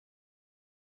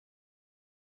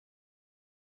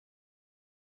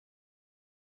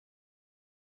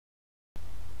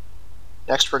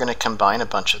Next, we're going to combine a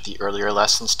bunch of the earlier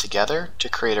lessons together to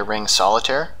create a ring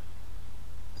solitaire.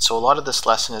 So a lot of this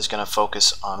lesson is going to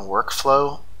focus on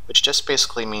workflow, which just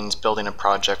basically means building a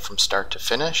project from start to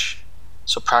finish.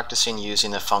 So practicing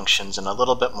using the functions in a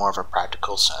little bit more of a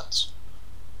practical sense.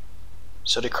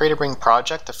 So to create a ring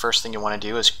project, the first thing you want to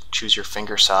do is choose your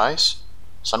finger size.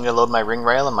 So I'm going to load my ring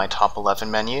rail in my top 11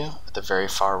 menu at the very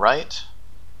far right.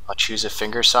 I'll choose a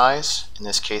finger size. In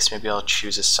this case, maybe I'll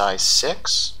choose a size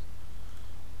 6.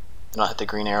 And I'll hit the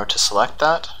green arrow to select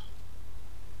that.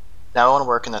 Now I want to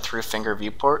work in the through finger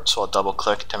viewport, so I'll double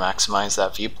click to maximize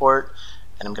that viewport,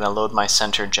 and I'm going to load my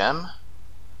center gem.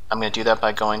 I'm going to do that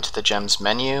by going to the gems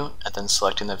menu and then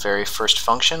selecting the very first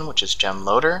function, which is gem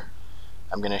loader.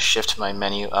 I'm going to shift my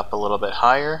menu up a little bit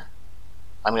higher.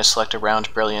 I'm going to select a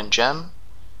round brilliant gem,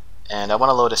 and I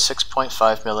want to load a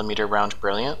 6.5mm round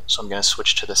brilliant, so I'm going to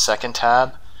switch to the second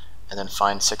tab and then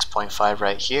find 6.5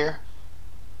 right here.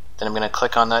 Then I'm going to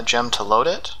click on that gem to load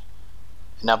it.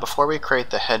 Now before we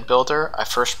create the head builder, I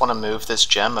first want to move this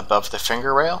gem above the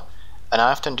finger rail, and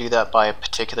I often do that by a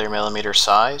particular millimeter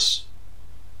size.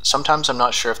 Sometimes I'm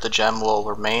not sure if the gem will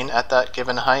remain at that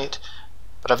given height,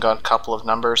 but I've got a couple of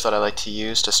numbers that I like to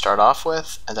use to start off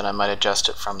with, and then I might adjust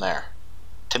it from there.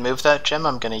 To move that gem,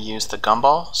 I'm going to use the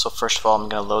gumball. So first of all, I'm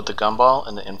going to load the gumball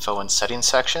in the info and settings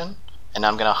section, and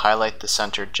I'm going to highlight the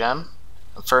centered gem.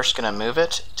 I'm first going to move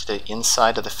it to the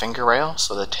inside of the finger rail,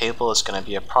 so the table is going to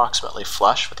be approximately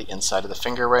flush with the inside of the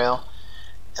finger rail.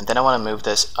 And then I want to move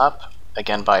this up,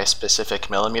 again by a specific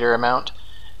millimeter amount.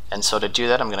 And so to do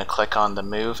that, I'm going to click on the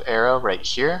move arrow right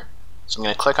here. So I'm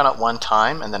going to click on it one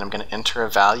time, and then I'm going to enter a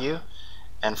value.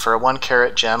 And for a 1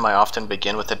 carat gem, I often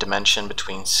begin with a dimension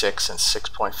between 6 and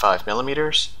 6.5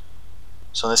 millimeters.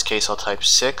 So in this case, I'll type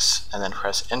 6 and then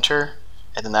press enter,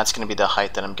 and then that's going to be the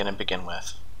height that I'm going to begin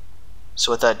with.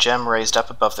 So with that gem raised up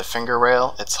above the finger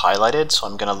rail, it's highlighted, so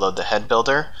I'm going to load the head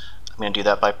builder. I'm going to do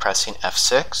that by pressing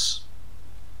F6.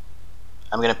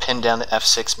 I'm going to pin down the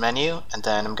F6 menu, and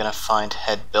then I'm going to find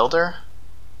head builder.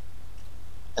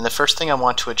 And the first thing I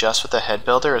want to adjust with the head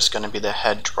builder is going to be the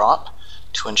head drop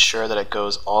to ensure that it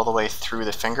goes all the way through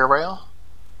the finger rail,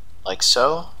 like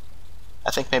so.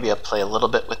 I think maybe I'll play a little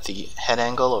bit with the head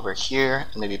angle over here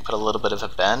and maybe put a little bit of a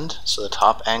bend, so the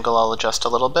top angle I'll adjust a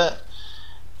little bit.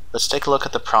 Let's take a look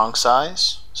at the prong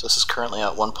size. So this is currently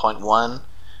at 1.1.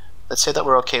 Let's say that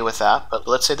we're okay with that, but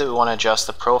let's say that we want to adjust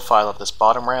the profile of this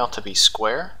bottom rail to be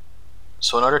square.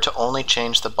 So in order to only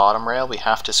change the bottom rail, we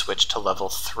have to switch to level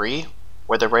 3,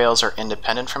 where the rails are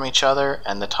independent from each other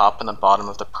and the top and the bottom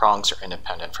of the prongs are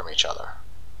independent from each other.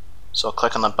 So I'll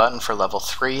click on the button for level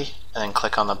 3 and then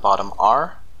click on the bottom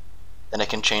R. Then I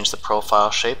can change the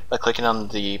profile shape by clicking on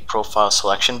the profile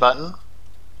selection button.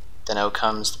 Then out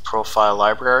comes the profile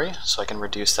library, so I can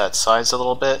reduce that size a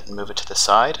little bit and move it to the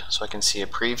side so I can see a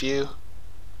preview.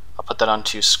 I'll put that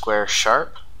onto square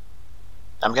sharp.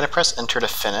 I'm going to press enter to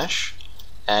finish,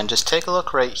 and just take a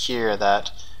look right here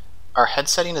that our head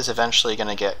setting is eventually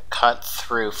going to get cut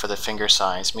through for the finger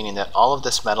size, meaning that all of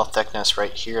this metal thickness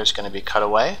right here is going to be cut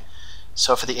away.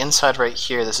 So for the inside right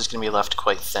here, this is going to be left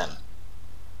quite thin.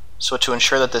 So to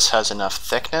ensure that this has enough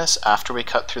thickness after we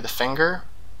cut through the finger,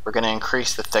 we're going to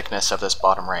increase the thickness of this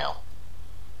bottom rail.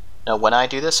 Now when I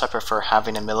do this, I prefer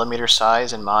having a millimeter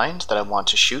size in mind that I want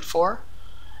to shoot for.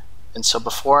 And so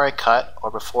before I cut or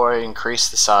before I increase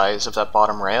the size of that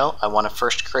bottom rail, I want to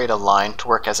first create a line to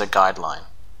work as a guideline.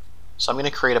 So I'm going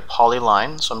to create a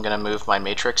polyline, so I'm going to move my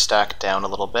matrix stack down a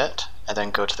little bit and then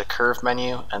go to the curve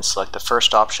menu and select the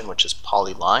first option, which is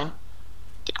polyline.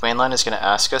 The command line is going to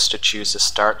ask us to choose the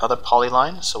start of the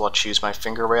polyline, so I'll choose my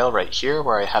finger rail right here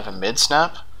where I have a mid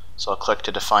snap, so I'll click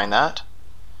to define that.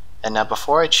 And now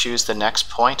before I choose the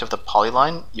next point of the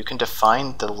polyline, you can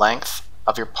define the length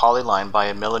of your polyline by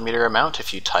a millimeter amount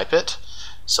if you type it.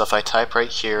 So if I type right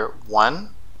here 1,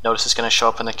 notice it's going to show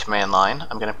up in the command line.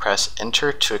 I'm going to press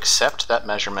enter to accept that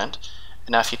measurement.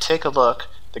 And now if you take a look,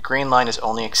 the green line is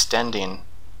only extending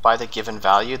by the given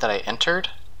value that I entered.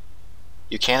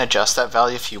 You can adjust that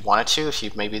value if you wanted to, if you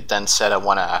maybe then said I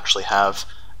want to actually have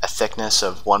a thickness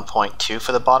of 1.2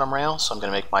 for the bottom rail. So I'm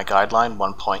going to make my guideline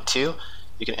 1.2.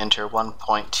 You can enter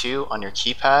 1.2 on your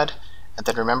keypad, and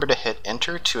then remember to hit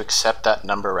enter to accept that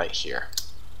number right here.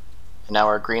 And now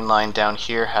our green line down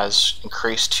here has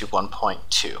increased to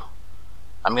 1.2.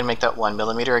 I'm going to make that 1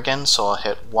 millimeter again, so I'll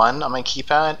hit 1 on my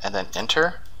keypad and then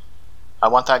enter. I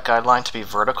want that guideline to be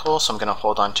vertical, so I'm going to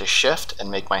hold on to shift and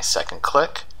make my second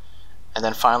click. And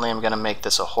then finally I'm going to make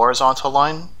this a horizontal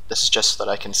line. This is just so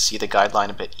that I can see the guideline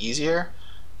a bit easier.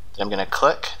 Then I'm going to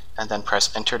click and then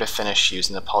press enter to finish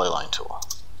using the polyline tool.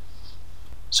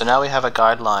 So now we have a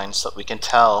guideline so that we can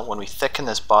tell when we thicken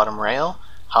this bottom rail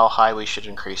how high we should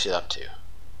increase it up to.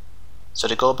 So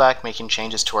to go back making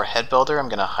changes to our head builder, I'm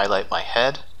going to highlight my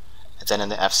head, and then in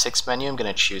the F6 menu I'm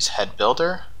going to choose head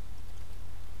builder.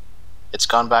 It's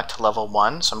gone back to level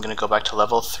 1, so I'm going to go back to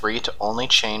level 3 to only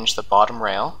change the bottom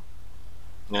rail.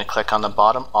 I'm going to click on the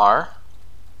bottom R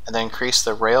and then increase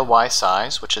the rail Y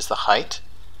size, which is the height,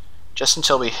 just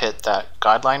until we hit that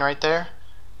guideline right there.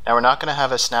 Now we're not going to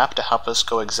have a snap to help us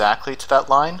go exactly to that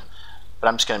line, but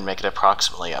I'm just going to make it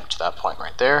approximately up to that point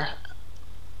right there.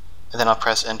 And then I'll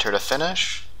press enter to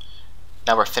finish.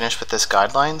 Now we're finished with this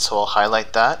guideline, so I'll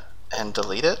highlight that and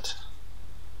delete it.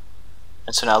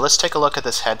 And so now let's take a look at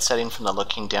this head setting from the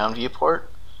looking down viewport.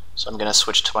 So I'm going to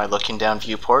switch to my looking down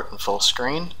viewport in full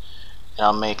screen, and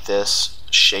I'll make this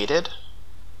shaded.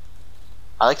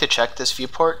 I like to check this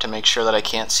viewport to make sure that I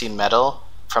can't see metal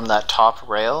from that top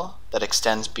rail that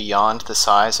extends beyond the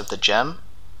size of the gem.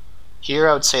 Here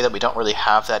I would say that we don't really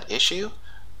have that issue.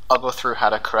 I'll go through how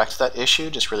to correct that issue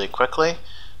just really quickly.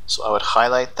 So I would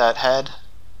highlight that head,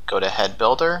 go to head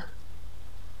builder,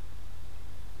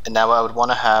 and now I would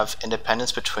want to have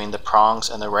independence between the prongs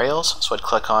and the rails, so I'd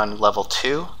click on level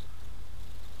 2.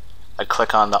 I'd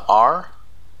click on the R.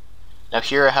 Now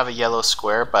here I have a yellow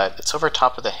square, but it's over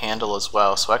top of the handle as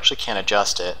well, so I actually can't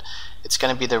adjust it. It's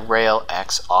going to be the rail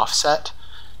X offset.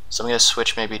 So I'm going to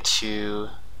switch maybe to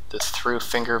the through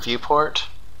finger viewport.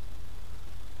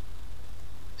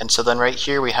 And so then right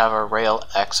here we have our rail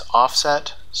X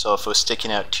offset. So if it was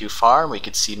sticking out too far and we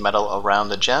could see metal around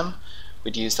the gem,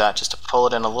 we'd use that just to pull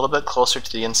it in a little bit closer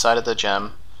to the inside of the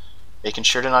gem, making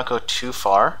sure to not go too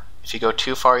far. If you go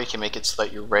too far, you can make it so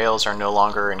that your rails are no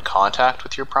longer in contact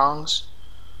with your prongs.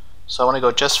 So I want to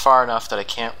go just far enough that I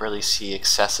can't really see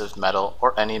excessive metal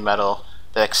or any metal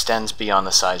that extends beyond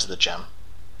the size of the gem.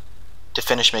 To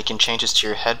finish making changes to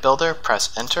your head builder,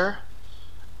 press enter.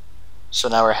 So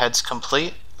now our head's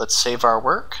complete. Let's save our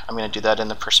work. I'm going to do that in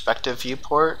the perspective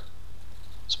viewport.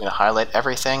 So I'm going to highlight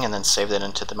everything and then save that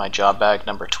into my job bag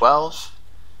number 12.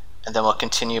 And then we'll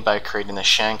continue by creating the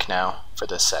shank now for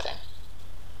this setting.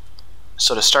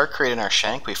 So to start creating our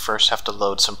shank, we first have to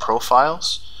load some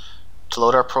profiles. To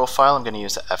load our profile, I'm going to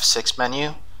use the F6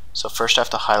 menu. So first I have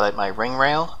to highlight my ring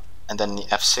rail, and then in the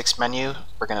F6 menu,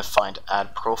 we're going to find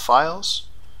add profiles.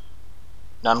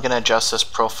 Now I'm going to adjust this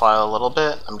profile a little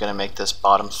bit. I'm going to make this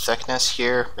bottom thickness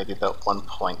here, maybe about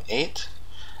 1.8.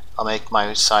 I'll make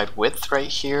my side width right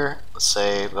here, let's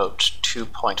say about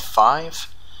 2.5.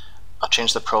 I'll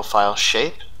change the profile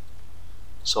shape.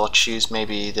 So I'll choose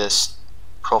maybe this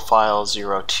profile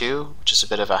 02, which is a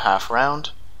bit of a half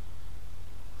round.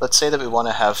 Let's say that we want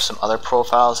to have some other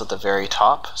profiles at the very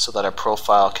top so that our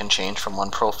profile can change from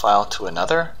one profile to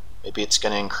another. Maybe it's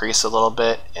going to increase a little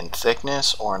bit in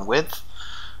thickness or in width.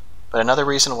 But another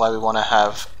reason why we want to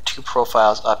have two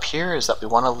profiles up here is that we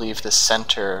want to leave the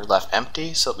center left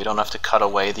empty so that we don't have to cut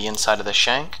away the inside of the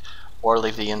shank or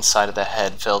leave the inside of the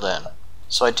head filled in.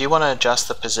 So I do want to adjust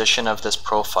the position of this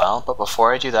profile, but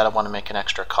before I do that I want to make an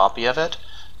extra copy of it.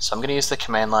 So I'm going to use the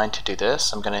command line to do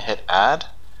this. I'm going to hit add.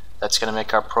 That's going to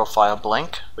make our profile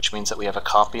blink, which means that we have a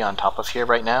copy on top of here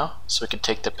right now. So we can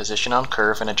take the position on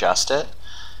curve and adjust it.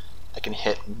 I can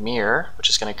hit mirror, which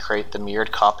is going to create the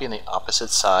mirrored copy on the opposite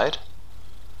side.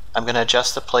 I'm going to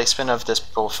adjust the placement of this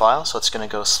profile so it's going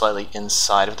to go slightly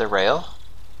inside of the rail.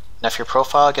 Now if your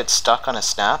profile gets stuck on a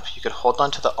snap, you could hold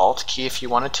on to the Alt key if you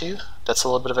wanted to. That's a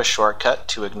little bit of a shortcut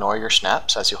to ignore your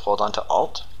snaps as you hold on to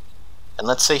Alt. And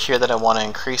let's say here that I want to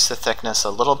increase the thickness a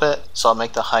little bit, so I'll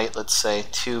make the height, let's say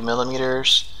 2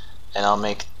 millimeters, and I'll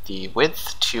make the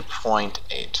width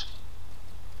 2.8.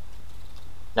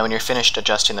 Now when you're finished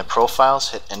adjusting the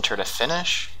profiles, hit enter to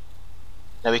finish.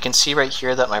 Now we can see right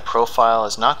here that my profile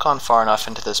has not gone far enough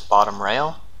into this bottom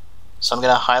rail, so I'm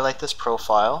going to highlight this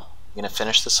profile, I'm going to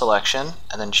finish the selection,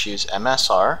 and then choose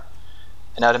MSR.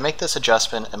 And now to make this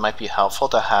adjustment, it might be helpful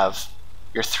to have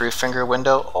your through finger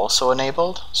window also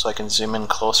enabled, so I can zoom in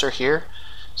closer here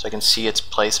so I can see its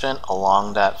placement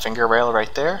along that finger rail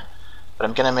right there. But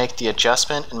I'm going to make the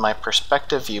adjustment in my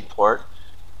perspective viewport,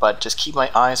 but just keep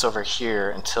my eyes over here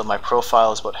until my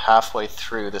profile is about halfway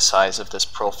through the size of this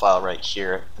profile right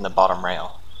here in the bottom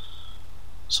rail.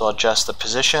 So I'll adjust the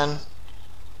position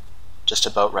just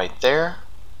about right there,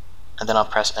 and then I'll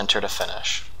press enter to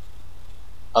finish.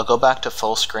 I'll go back to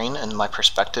full screen in my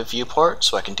perspective viewport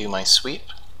so I can do my sweep.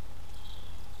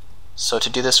 So to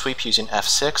do the sweep using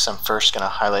F6, I'm first going to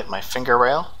highlight my finger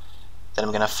rail, then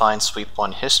I'm going to find sweep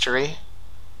 1 history.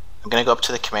 I'm going to go up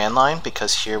to the command line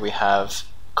because here we have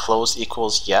closed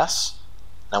equals yes,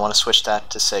 and I want to switch that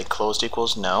to say closed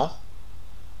equals no.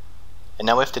 And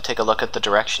now we have to take a look at the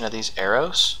direction of these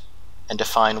arrows and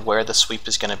define where the sweep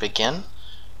is going to begin.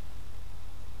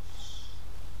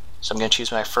 So I'm going to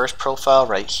choose my first profile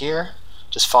right here,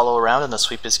 just follow around, and the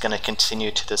sweep is going to continue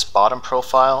to this bottom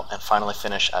profile and finally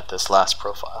finish at this last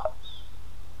profile.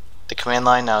 The command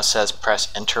line now says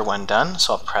press enter when done,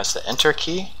 so I'll press the enter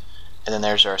key, and then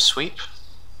there's our sweep.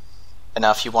 And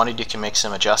now if you wanted, you can make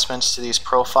some adjustments to these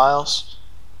profiles.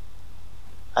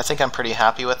 I think I'm pretty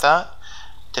happy with that.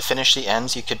 To finish the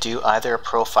ends, you could do either a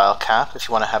profile cap if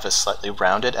you want to have a slightly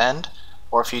rounded end,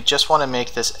 or if you just want to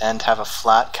make this end have a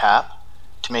flat cap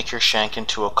to make your shank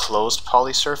into a closed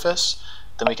poly surface,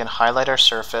 then we can highlight our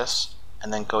surface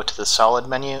and then go to the solid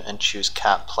menu and choose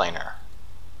cap planar.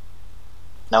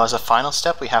 Now as a final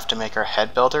step, we have to make our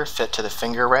head builder fit to the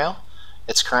finger rail.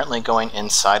 It's currently going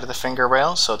inside of the finger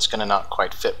rail, so it's going to not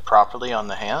quite fit properly on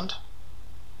the hand.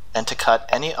 And to cut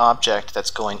any object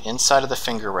that's going inside of the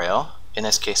finger rail, in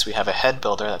this case we have a head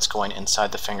builder that's going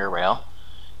inside the finger rail,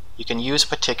 you can use a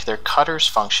particular cutter's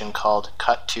function called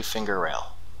cut to finger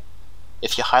rail.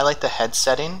 If you highlight the head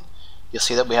setting, you'll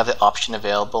see that we have the option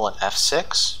available at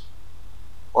F6,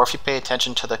 or if you pay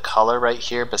attention to the color right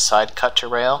here beside cut to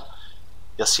rail,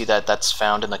 you'll see that that's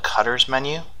found in the cutters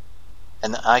menu,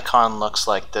 and the icon looks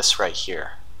like this right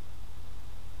here.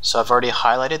 So I've already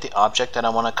highlighted the object that I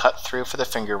want to cut through for the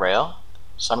finger rail,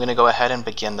 so I'm going to go ahead and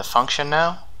begin the function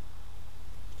now,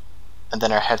 and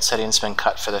then our head setting's been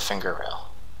cut for the finger rail.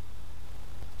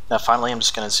 Now finally, I'm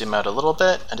just going to zoom out a little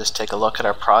bit and just take a look at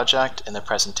our project in the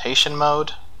presentation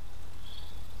mode.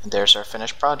 And there's our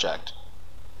finished project.